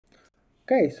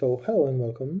Okay, so hello and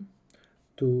welcome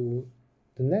to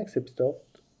the next episode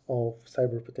of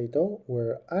Cyber Potato,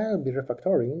 where I'll be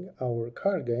refactoring our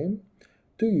card game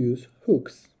to use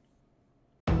hooks.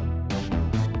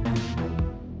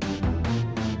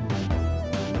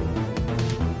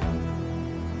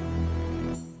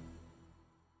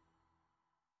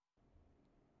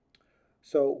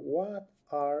 So what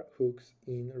are hooks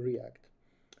in React?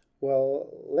 Well,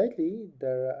 lately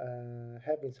there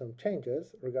have been some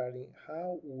changes regarding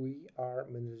how we are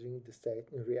managing the state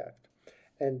in React.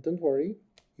 And don't worry,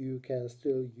 you can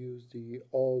still use the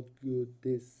old good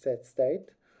this set state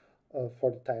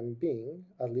for the time being,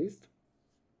 at least.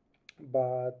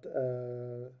 But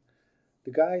the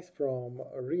guys from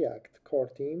React core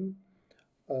team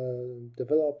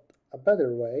developed a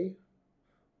better way,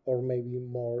 or maybe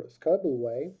more scalable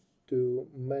way, to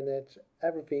manage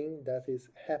everything that is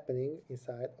happening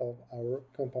inside of our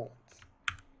components.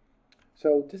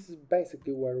 So this is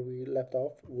basically where we left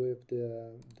off with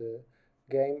the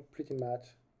game pretty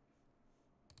much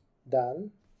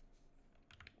done,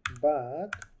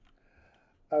 but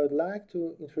I would like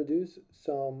to introduce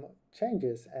some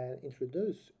changes and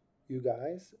introduce you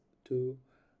guys to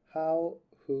how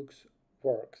hooks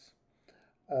works.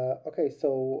 Okay,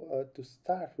 so to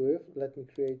start with, let me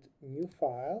create a new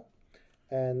file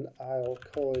and I'll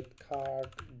call it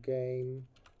CardGame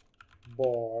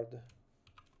board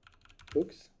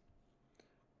hooks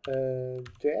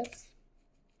JS.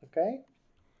 Okay,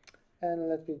 and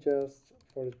let me just,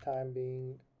 for the time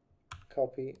being,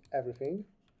 copy everything.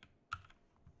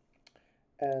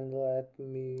 And let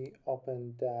me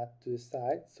open that to the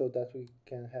side so that we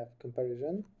can have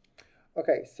comparison.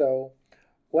 Okay, so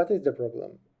what is the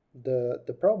problem?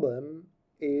 The problem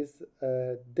is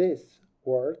this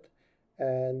word,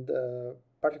 and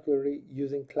particularly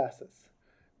using classes,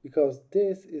 because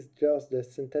this is just the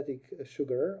synthetic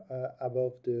sugar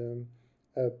above the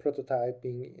prototype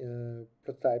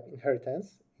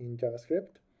inheritance in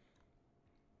JavaScript.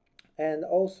 And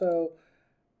also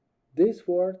this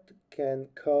word can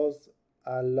cause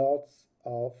a lot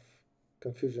of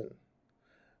confusion,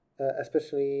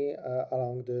 especially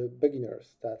along the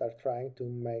beginners that are trying to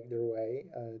make their way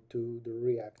to the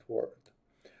React world.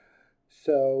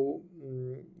 So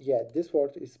yeah, this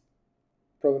word is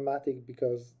problematic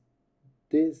because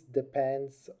this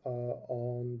depends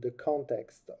on the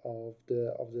context of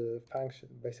the function,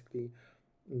 basically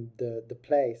the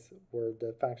place where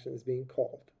the function is being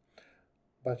called.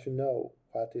 But you know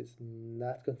what is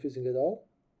not confusing at all?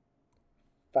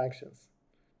 Functions,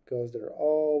 because they're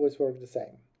always work the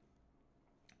same.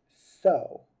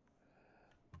 So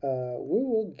we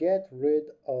will get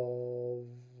rid of,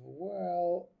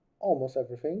 well, almost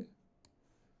everything,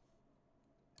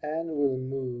 and we'll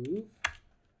move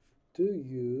to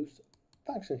use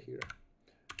function here.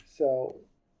 So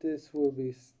this will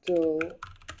be still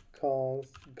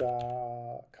const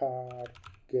card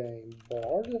game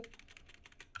board,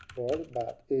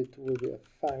 but it will be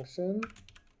a function,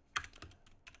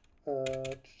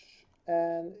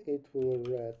 and it will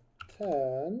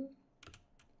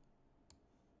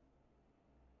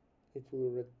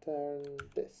return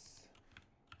this.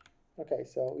 Okay,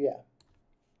 so yeah,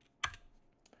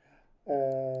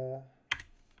 is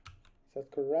that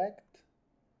correct?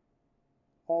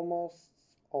 Almost.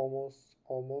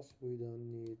 We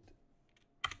don't need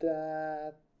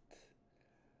that.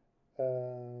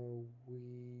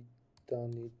 We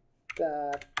don't need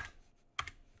that.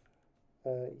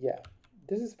 Yeah,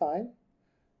 this is fine,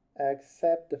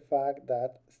 except the fact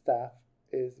that stuff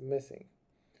is missing.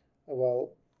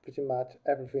 Well, pretty much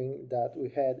everything that we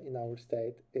had in our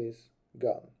state is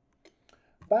gone.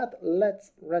 But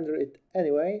let's render it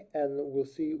anyway, and we'll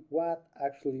see what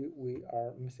actually we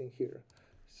are missing here.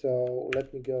 So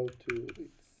let me go to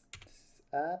this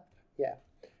app, yeah,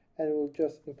 and we'll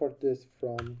just import this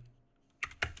from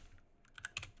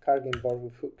CardGame board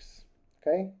with hooks.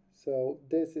 Okay, so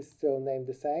this is still named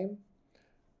the same,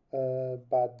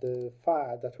 but the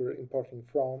file that we're importing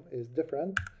from is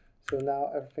different. So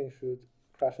now everything should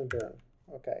crash and burn.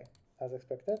 Okay, as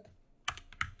expected.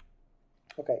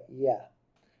 Okay, yeah.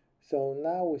 So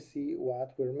now we see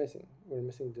what we're missing. We're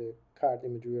missing the card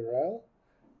image URL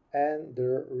and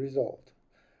the result.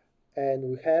 And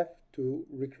we have to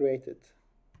recreate it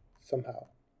somehow.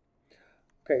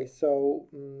 Okay, so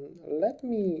let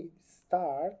me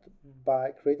start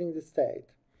by creating the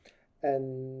state.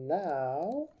 And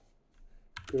now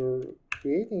you're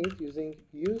creating it using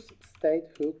use state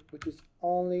hook, which is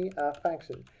only a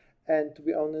function. And to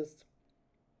be honest,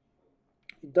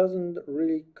 it doesn't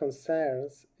really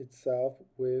concerns itself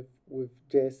with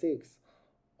JSX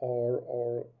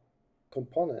or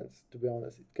components, to be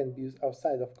honest. It can be used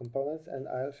outside of components, and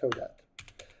I'll show that.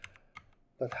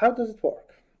 But how does it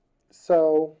work?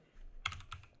 So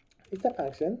it's a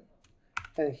function,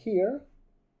 and here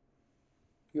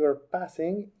you're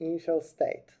passing initial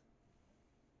state.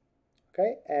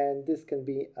 Okay, and this can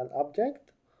be an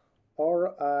object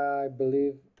or I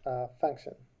believe a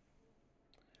function.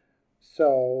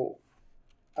 So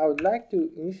I would like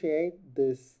to initiate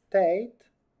the state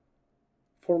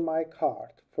for my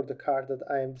card, for the card that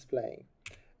I am displaying.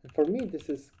 And for me, this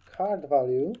is card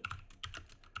value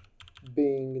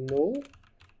being null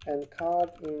and card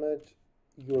image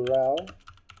URL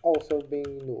also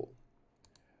being null.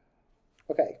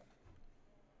 Okay,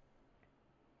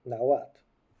 now what?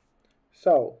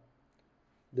 So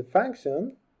the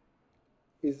function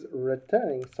is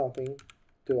returning something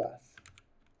to us,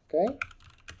 okay?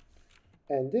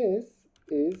 And this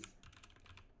is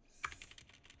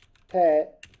state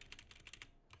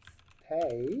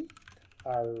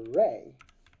array,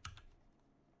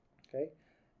 okay?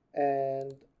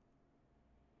 And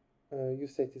you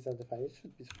state is undefined. It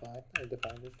should be fine. I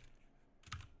defined it.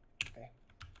 Okay.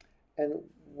 And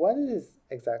what it is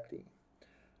exactly?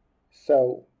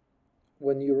 So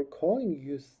when you're calling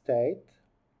useState,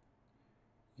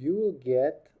 you will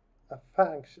get a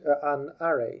function, an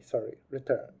array, sorry,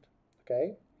 returned.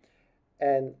 Okay,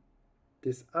 and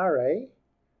this array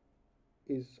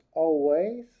is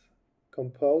always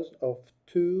composed of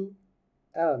two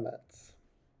elements,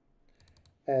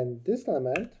 and this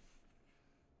element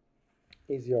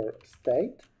is your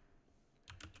state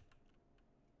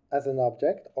as an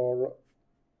object, or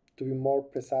to be more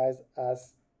precise,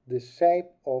 as the shape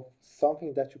of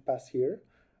something that you pass here.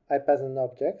 I pass an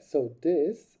object, so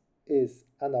this is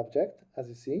an object, as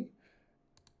you see,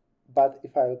 but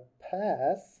if I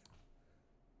pass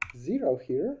 0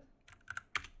 here,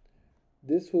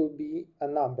 this will be a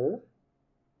number,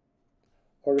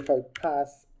 or if I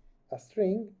pass a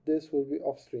string, this will be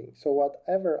off string. So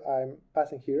whatever I'm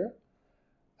passing here,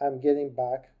 I'm getting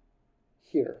back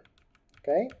here,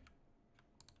 okay?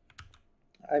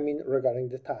 I mean regarding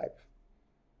the type.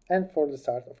 And for the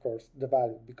start, of course, the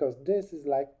value, because this is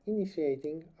like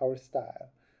initiating our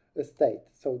state.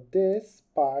 So this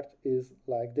part is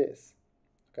like this,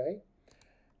 okay?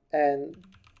 And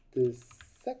the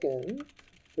second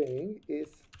thing is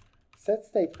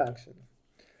setState function.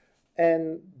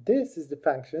 And this is the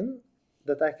function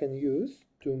that I can use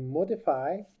to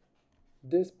modify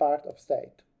this part of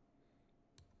state.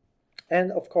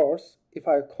 And of course, if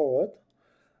I call it,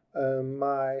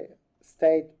 my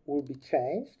state will be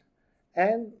changed,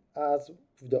 and as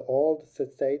the old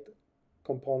setState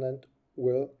component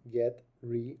will get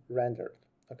re-rendered.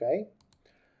 Okay,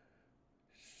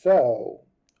 so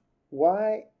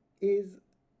why is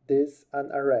this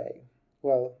an array?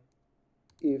 Well,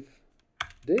 if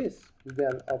this would be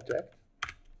an object,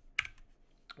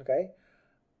 okay,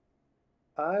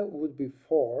 I would be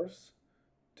forced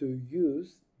to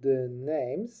use the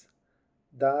names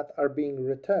that are being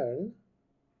returned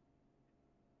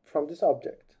from this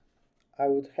object. I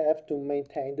would have to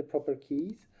maintain the proper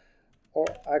keys, or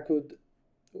I could,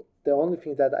 the only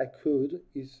thing that I could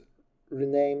is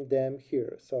rename them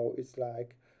here. So it's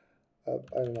like, I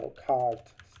don't know, card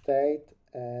state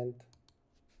and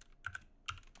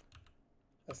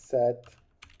a set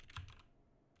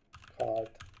card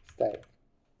state.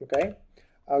 Okay,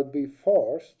 I would be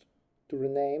forced to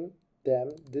rename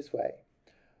them this way.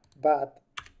 But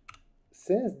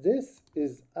since this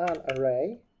is an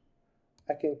array,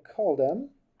 I can call them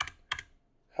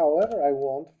however I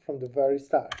want from the very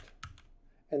start.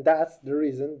 And that's the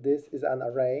reason this is an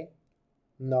array,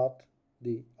 not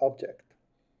the object.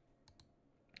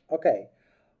 Okay,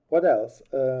 what else?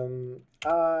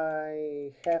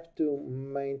 I have to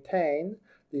maintain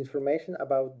the information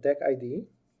about deck ID,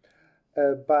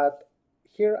 but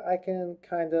here I can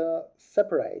kind of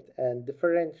separate and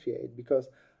differentiate, because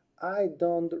I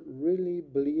don't really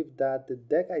believe that the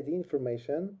deck ID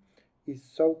information is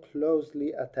so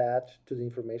closely attached to the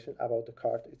information about the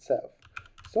card itself.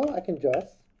 So I can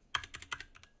just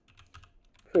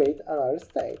create another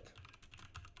state.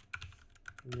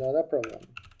 Not a problem.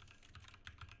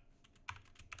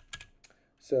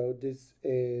 So this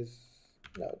is,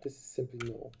 no, this is simply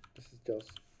null. This is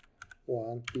just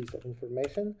one piece of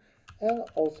information, and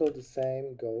also the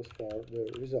same goes for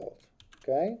the result.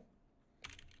 Okay,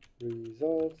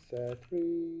 result set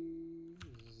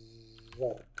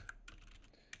result.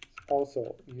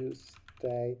 Also use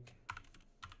state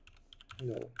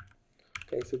null.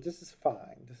 Okay, so this is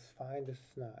fine. This is fine. This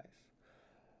is nice.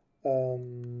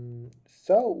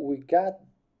 So we got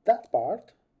that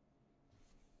part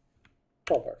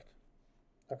covered.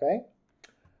 Okay,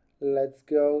 let's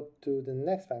go to the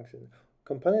next function,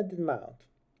 component did mount.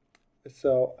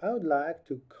 So I would like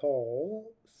to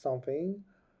call something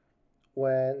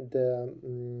when the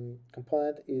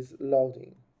component is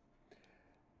loading.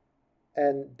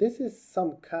 And this is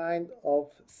some kind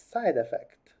of side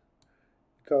effect,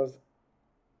 because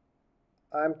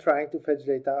I'm trying to fetch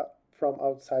data from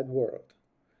outside world.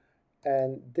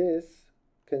 And this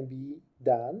can be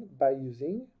done by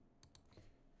using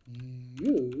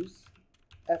use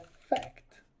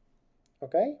effect.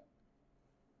 Okay?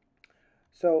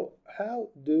 So how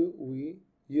do we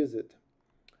use it?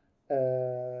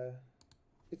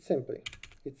 It's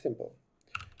simple.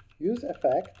 Use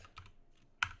effect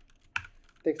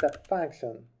takes a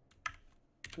function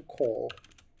to call.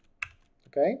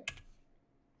 Okay?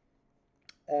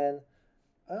 And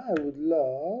I would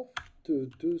love to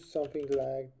do something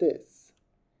like this.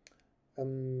 How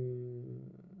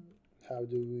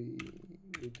do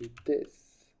we do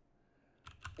this?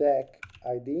 Deck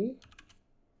ID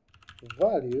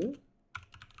value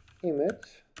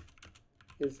image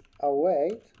is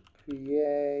await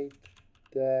create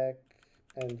deck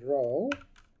and row.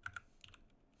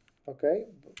 Okay,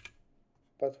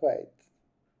 but wait,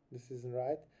 this isn't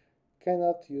right.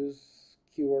 Cannot use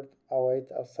keyword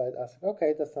await outside async.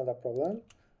 Okay, that's not a problem.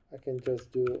 I can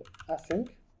just do async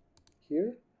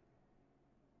here.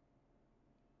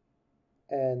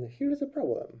 And here's the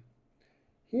problem.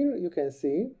 Here you can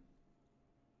see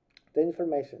the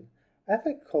information.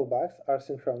 Effect callbacks are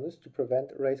synchronous to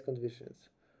prevent race conditions.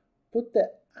 Put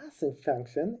the async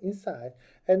function inside,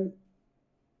 and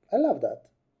I love that.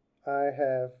 I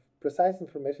have precise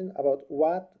information about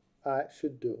what I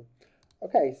should do.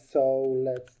 Okay, so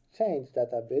let's change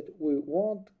that a bit. We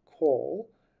won't call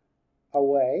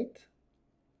await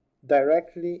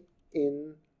directly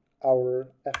in our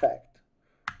effect.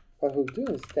 What we'll do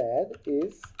instead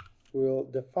is we'll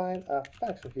define a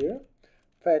function here,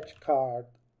 fetch card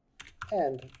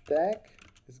and deck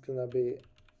is gonna be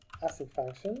async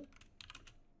function.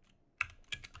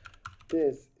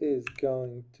 This is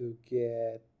going to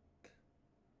get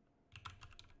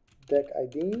deck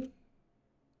ID,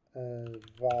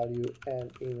 value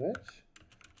and image.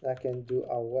 I can do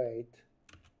await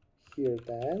here,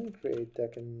 then create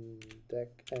deck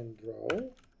and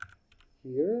row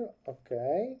here.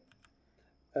 Okay.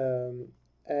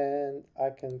 And I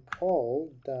can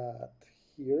call that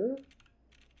here,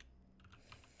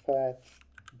 fetch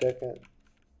deck and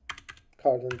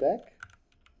card and deck.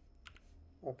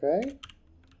 Okay,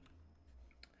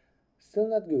 still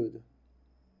not good.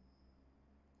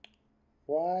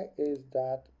 Why is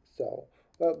that so?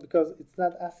 Well, because it's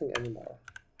not async anymore.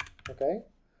 Okay,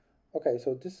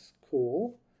 so this is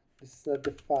cool. This is not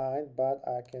defined, but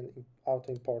I can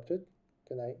auto import it.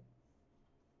 Can I?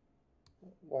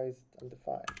 Why is it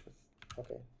undefined?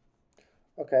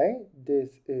 Okay, this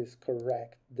is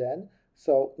correct then.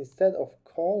 So instead of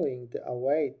calling the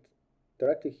await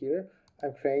directly here,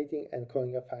 I'm creating and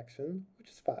calling a function, which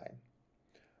is fine.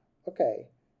 Okay,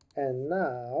 and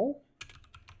now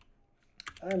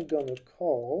I'm gonna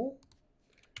call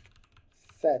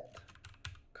set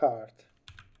card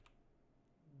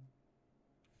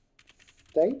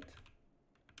state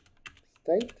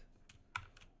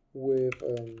with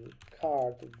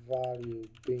card value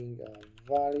being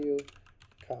a value,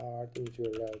 card image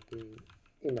URL being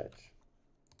image.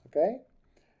 Okay,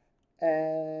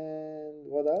 and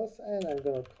what else? And I'm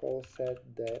gonna call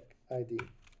set deck ID.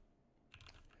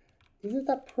 Is it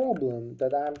a problem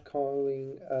that I'm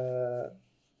calling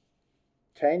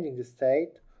changing the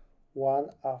state one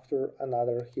after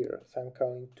another here? So I'm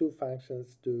calling two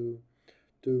functions to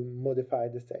modify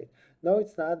the state. No,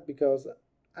 it's not, because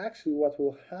actually what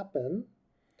will happen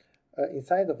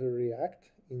inside of the React,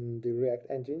 in the React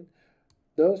engine,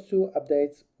 those two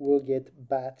updates will get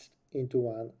batched into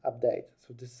one update.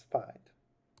 So this is fine.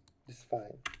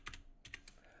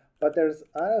 But there's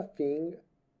another thing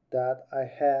that I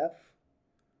have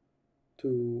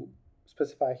to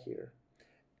specify here.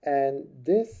 And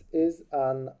this is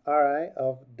an array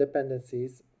of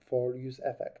dependencies for use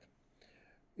effect.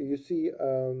 You see,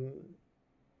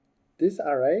 this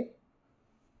array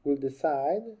will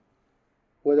decide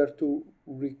whether to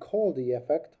recall the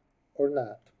effect or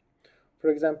not. For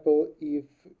example, if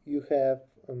you have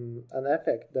an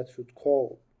effect that should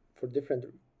call for different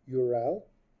URL,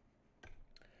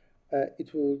 it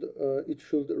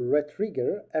should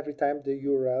retrigger every time the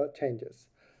URL changes.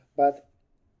 But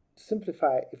to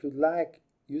simplify, if you'd like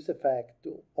use effect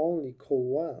to only call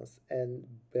once and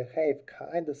behave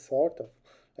kind of sort of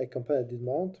like component did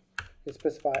mount, you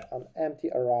specify an empty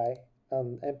array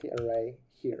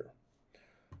here.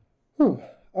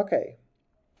 Okay.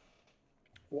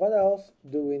 What else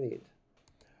do we need?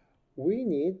 We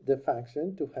need the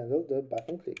function to handle the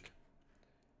button click.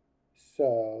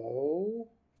 So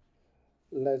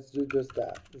let's do just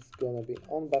that. It's gonna be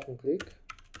on button click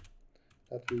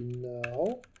that we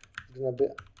know. It's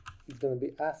gonna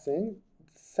be async,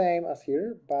 same as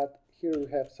here, but here we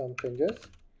have some changes.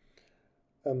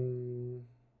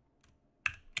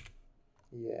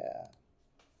 Yeah.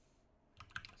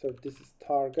 So this is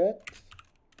target.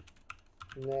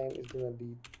 Name is gonna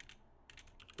be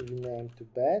renamed to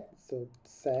bed. So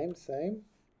same.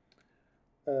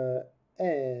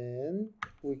 And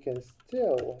we can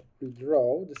still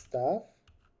redraw the stuff.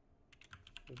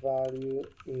 Value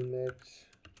image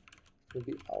will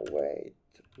be await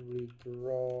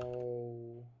redraw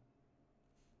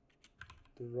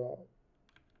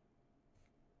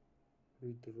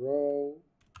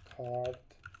card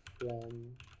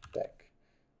from deck.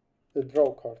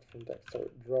 Draw card from deck. Sorry,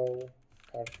 draw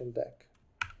card from deck.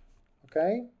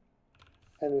 Okay,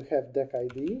 and we have deck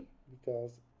ID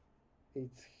because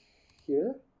it's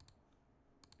here.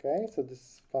 Okay, so this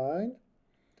is fine.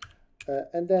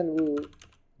 And then we'll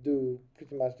do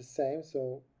pretty much the same.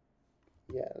 So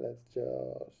yeah, let's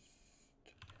just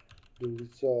do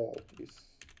result is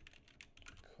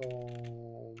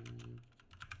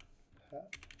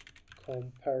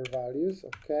compare values.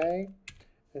 Okay,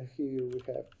 and here we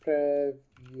have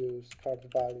previous card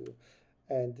value,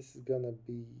 and this is gonna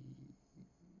be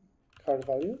card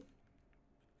value,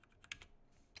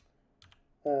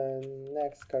 and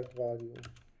next card value,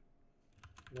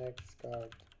 it's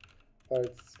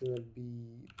gonna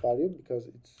be value because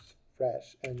it's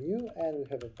fresh and new, and we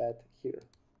have a bet here.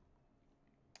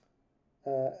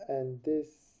 And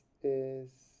this is,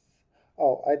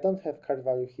 oh, I don't have card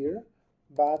value here,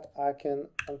 but I can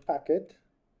unpack it.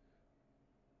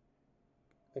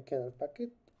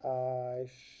 I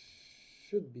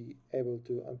should be able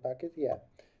to unpack it. Yeah,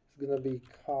 it's gonna be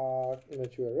card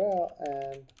image URL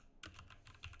and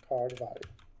card value.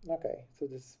 Okay, so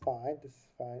this is fine,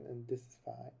 and this is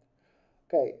fine.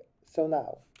 Okay, so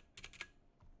now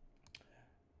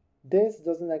this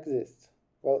doesn't exist.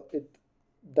 Well, it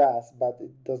does, but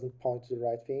it doesn't point to the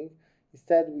right thing.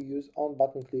 Instead, we use on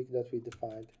button click that we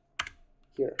defined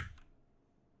here.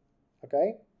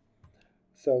 Okay,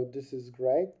 so this is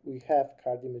great. We have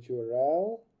card image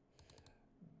URL.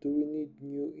 Do we need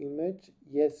new image?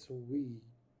 Yes, we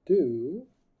do,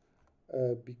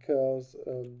 because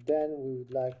then we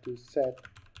would like to set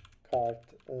card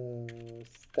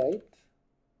state.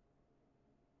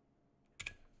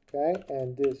 Okay,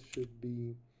 and this should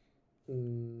be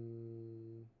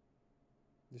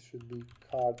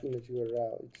card image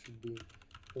URL. It should be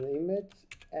an image,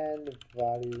 and the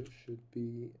value should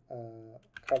be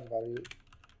card value.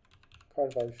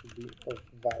 Card value should be of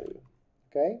value.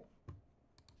 Okay,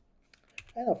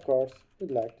 and of course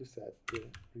we'd like to set the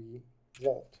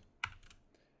result,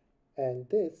 and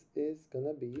this is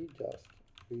gonna be just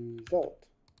result.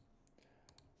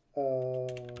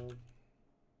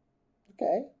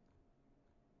 Okay,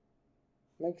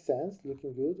 makes sense,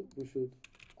 looking good. We should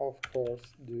of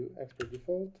course do export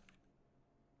default.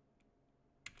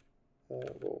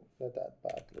 Well, not that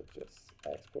bad. Let's just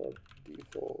export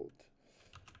default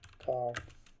card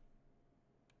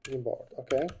import.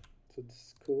 Okay, so this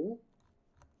is cool.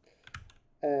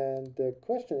 And the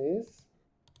question is,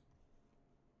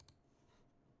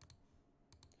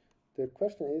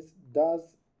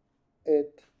 does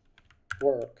it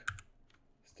work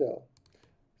still?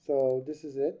 So this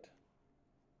is it.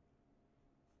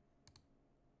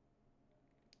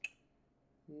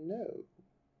 No.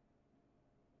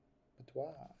 But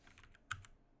why?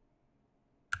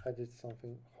 I did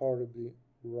something horribly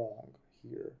wrong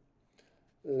here.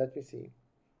 Let me see.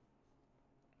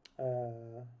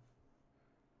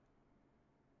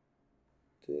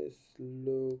 This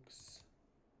looks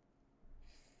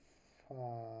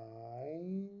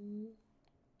fine.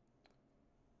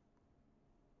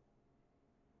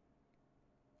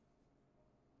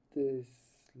 This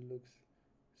looks,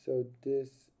 so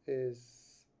this is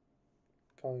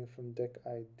coming from deck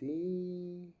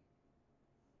ID.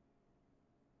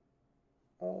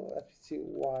 Oh, let's see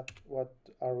what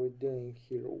are we doing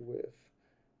here with.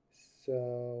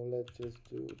 So let's just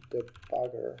do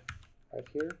debugger right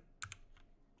here.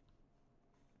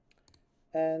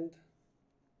 And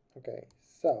okay,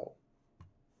 so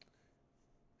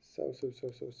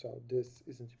this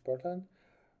isn't important.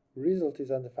 Result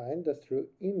is undefined, that's true.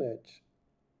 Image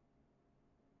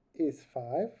is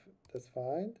 5, that's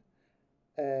fine.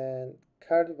 And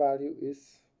card value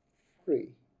is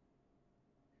 3.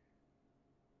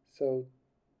 So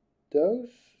those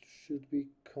should be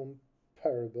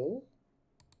comparable.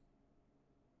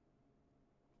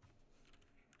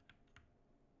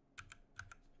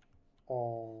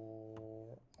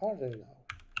 or are they now?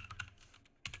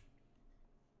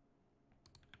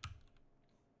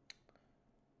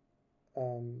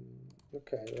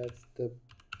 Okay, let's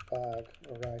debug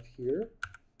right here,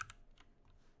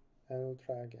 and we'll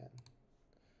try again.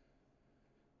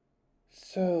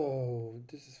 So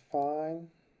this is fine,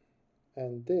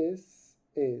 and this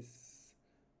is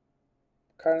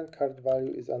current card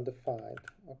value is undefined.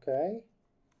 Okay,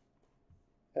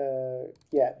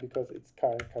 yeah, because it's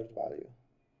current card value.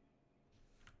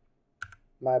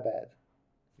 My bad.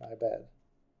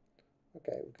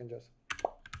 Okay, we can just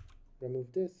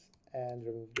remove this and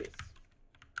remove this.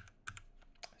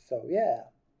 So yeah,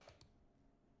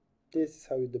 this is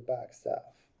how you debug stuff.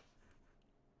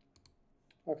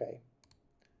 Okay,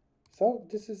 so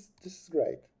this is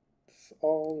great. It's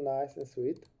all nice and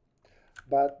sweet,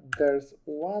 but there's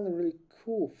one really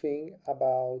cool thing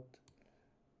about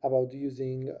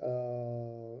using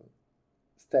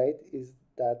state is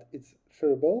that it's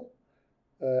shareable,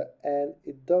 and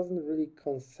it doesn't really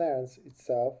concerns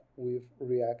itself with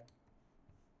React,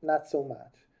 not so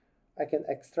much. I can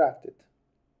extract it.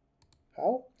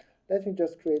 How? Let me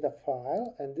just create a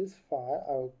file, and this file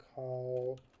I will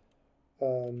call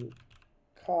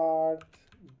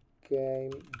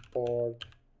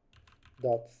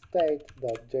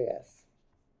CardGameBoard.state.js.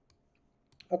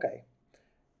 Okay,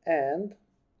 and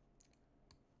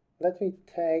let me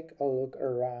take a look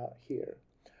around here.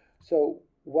 So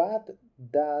what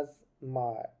does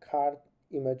my card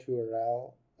image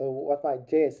URL, what my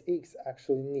JSX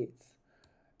actually needs?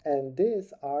 And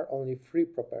these are only three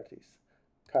properties: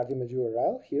 card image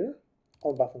URL here,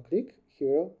 on button click,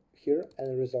 here,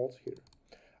 and results here.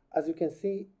 As you can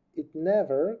see, it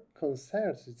never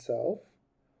concerns itself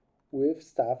with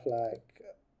stuff like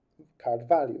card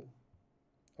value.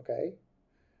 Okay,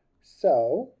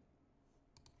 so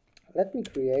let me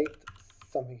create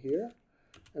something here,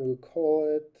 and we'll call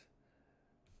it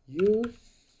use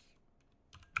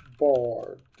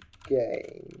board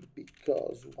game,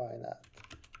 because why not?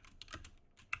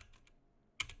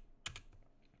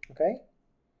 Okay,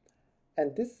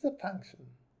 and this is a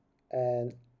function,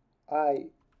 and I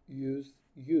use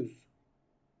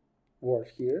word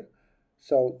here,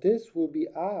 so this will be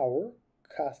our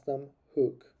custom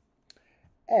hook,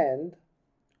 and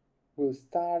we'll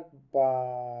start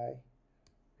by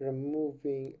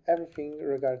removing everything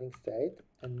regarding state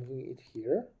and moving it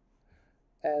here,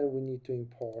 and we need to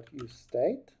import use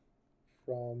state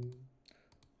from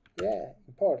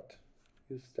import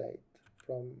use state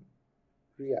from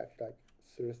React, like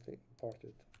seriously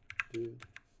imported, dude,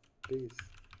 please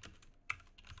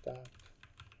stop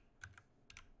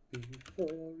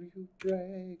before you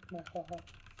break my heart.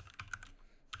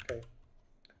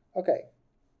 Okay,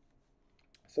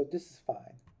 so this is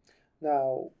fine.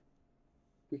 Now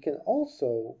we can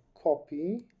also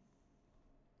copy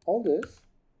all this,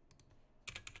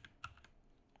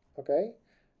 okay,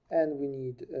 and we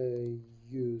need a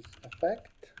use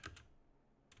effect,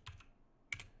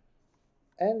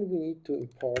 and we need to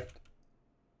import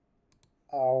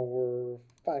our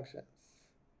functions.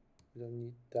 We don't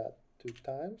need that 2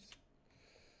 times.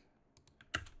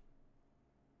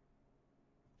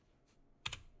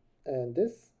 And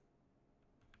this,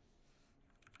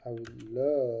 I would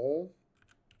love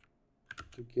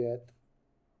to get,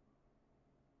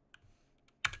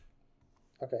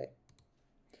 okay,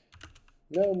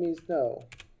 no means no,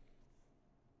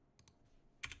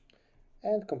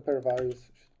 and compare values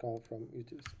should come from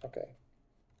uses. Okay,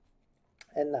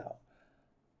 and now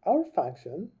our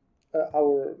function,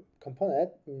 our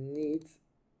component needs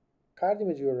card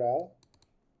image URL,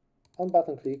 on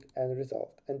button click, and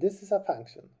result, and this is a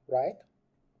function, right?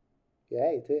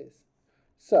 Yeah, it is.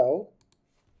 So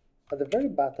at the very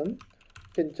bottom, we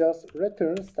can just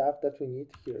return stuff that we need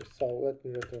here. So let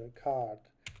me return card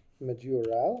image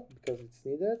URL because it's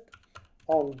needed,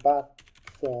 on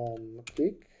button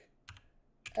click,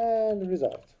 and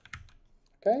result.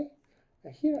 Okay,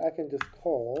 and here I can just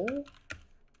call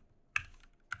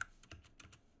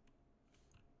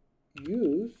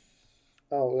use.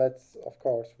 Oh, let's, of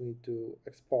course, we need to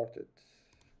export it.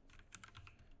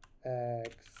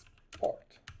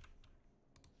 Export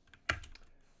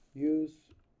use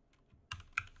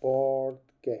board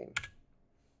game.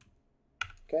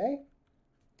 Okay,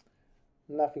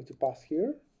 nothing to pass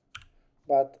here,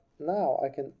 but now I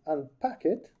can unpack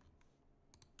it.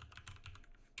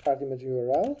 Card image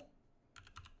URL,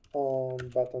 on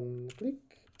button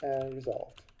click, and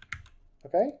result.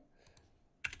 Okay,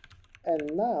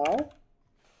 and now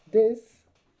this,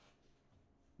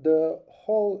 the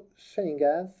whole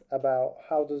shenanigans about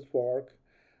how this works,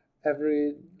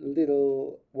 every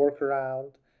little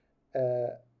workaround,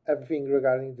 everything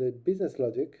regarding the business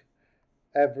logic,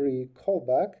 every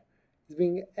callback is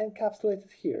being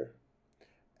encapsulated here.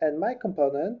 And my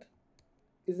component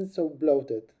isn't so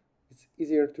bloated. It's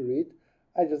easier to read.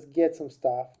 I just get some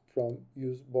stuff from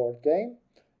use board game,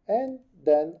 and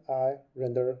then I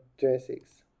render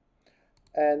JSX.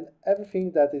 And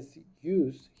everything that is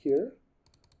used here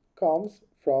comes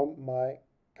from my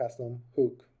custom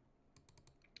hook.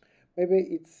 Maybe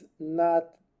it's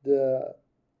not the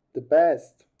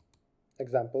best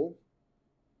example.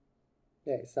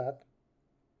 Yeah, it's not,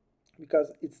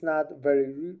 because it's not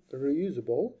very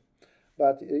reusable.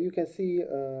 But you can see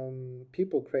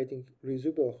people creating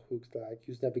reusable hooks like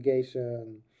use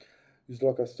navigation, use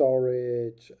local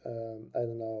storage, I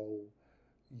don't know,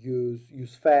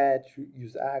 use fetch,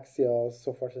 use axials,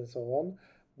 so forth and so on.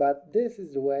 But this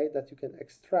is the way that you can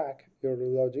extract your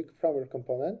logic from your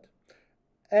component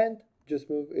and just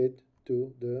move it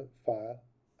to the file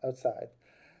outside.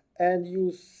 And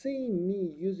you'll see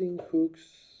me using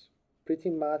hooks pretty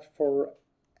much for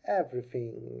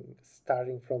everything.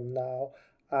 Starting from now,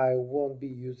 I won't be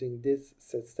using this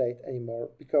set state anymore,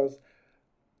 because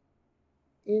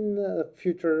in the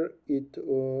future it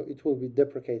will be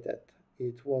deprecated.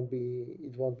 It won't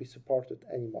be supported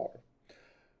anymore.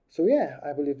 So yeah,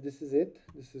 I believe this is it.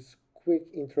 This is quick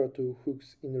intro to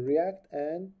hooks in React,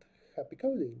 and happy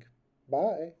coding.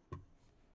 Bye.